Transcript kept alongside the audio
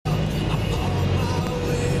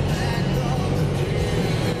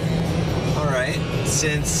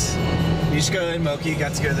Since Mishka and Moki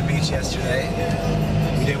got to go to the beach yesterday,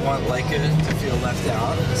 we didn't want Laika to feel left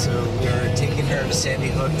out, so we are taking her to Sandy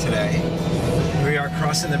Hook today. We are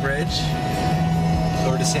crossing the bridge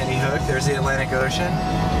over to Sandy Hook. There's the Atlantic Ocean.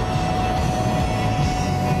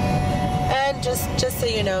 And just so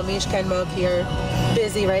you know, Mishka and Moki are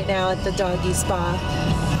busy right now at the doggy spa.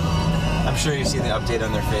 I'm sure you've seen the update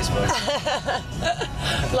on their Facebook.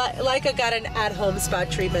 Laika got an at-home spa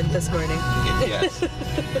treatment this morning. Yes.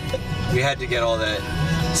 We had to get all that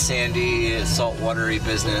sandy, salt-watery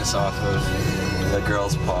business off of the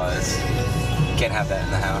girls' paws. Can't have that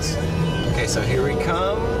in the house. Okay, so here we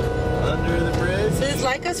come, under the bridge. This is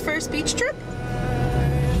Laika'S first beach trip?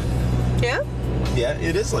 Yeah? Yeah,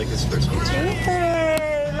 it is like his first beach trip.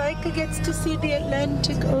 Hey, Laika gets to see the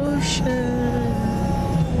Atlantic Ocean.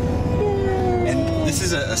 This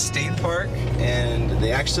is a state park, and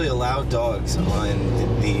they actually allow dogs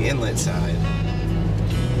on the inlet side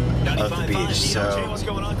of the beach. So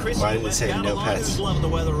why did it say no pets? Oh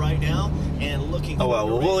well,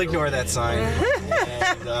 we'll ignore that sign.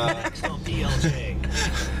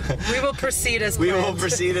 We will proceed as planned. We will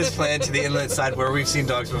proceed as planned to the inlet side where we've seen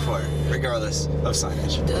dogs before, regardless of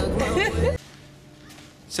signage.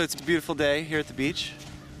 So it's a beautiful day here at the beach,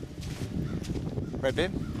 right,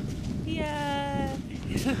 babe? Yeah.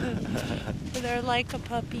 They're like a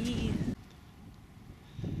puppy.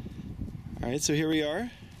 Alright, so here we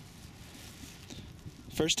are.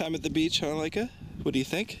 First time at the beach, huh, Laika? What do you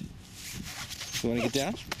think? You want to get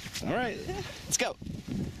down? Alright, let's go.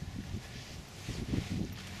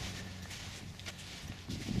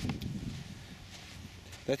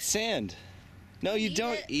 That's sand. No, you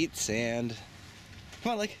don't eat sand.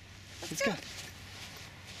 Come on, Laika. Let's go.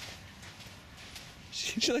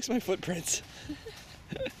 She likes my footprints.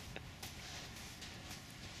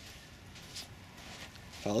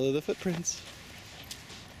 Follow the footprints.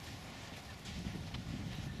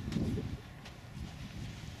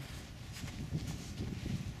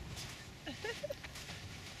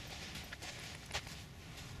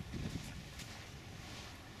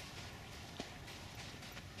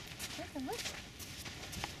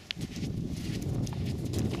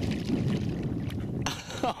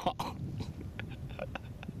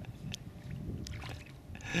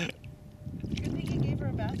 Good thing you gave her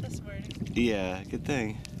a bath this morning. Yeah, good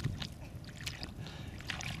thing.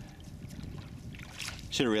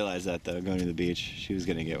 Should have realized that though, going to the beach. She was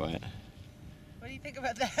gonna get wet. What do you think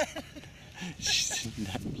about that? She's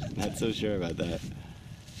not so sure about that.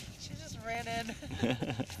 She just ran in.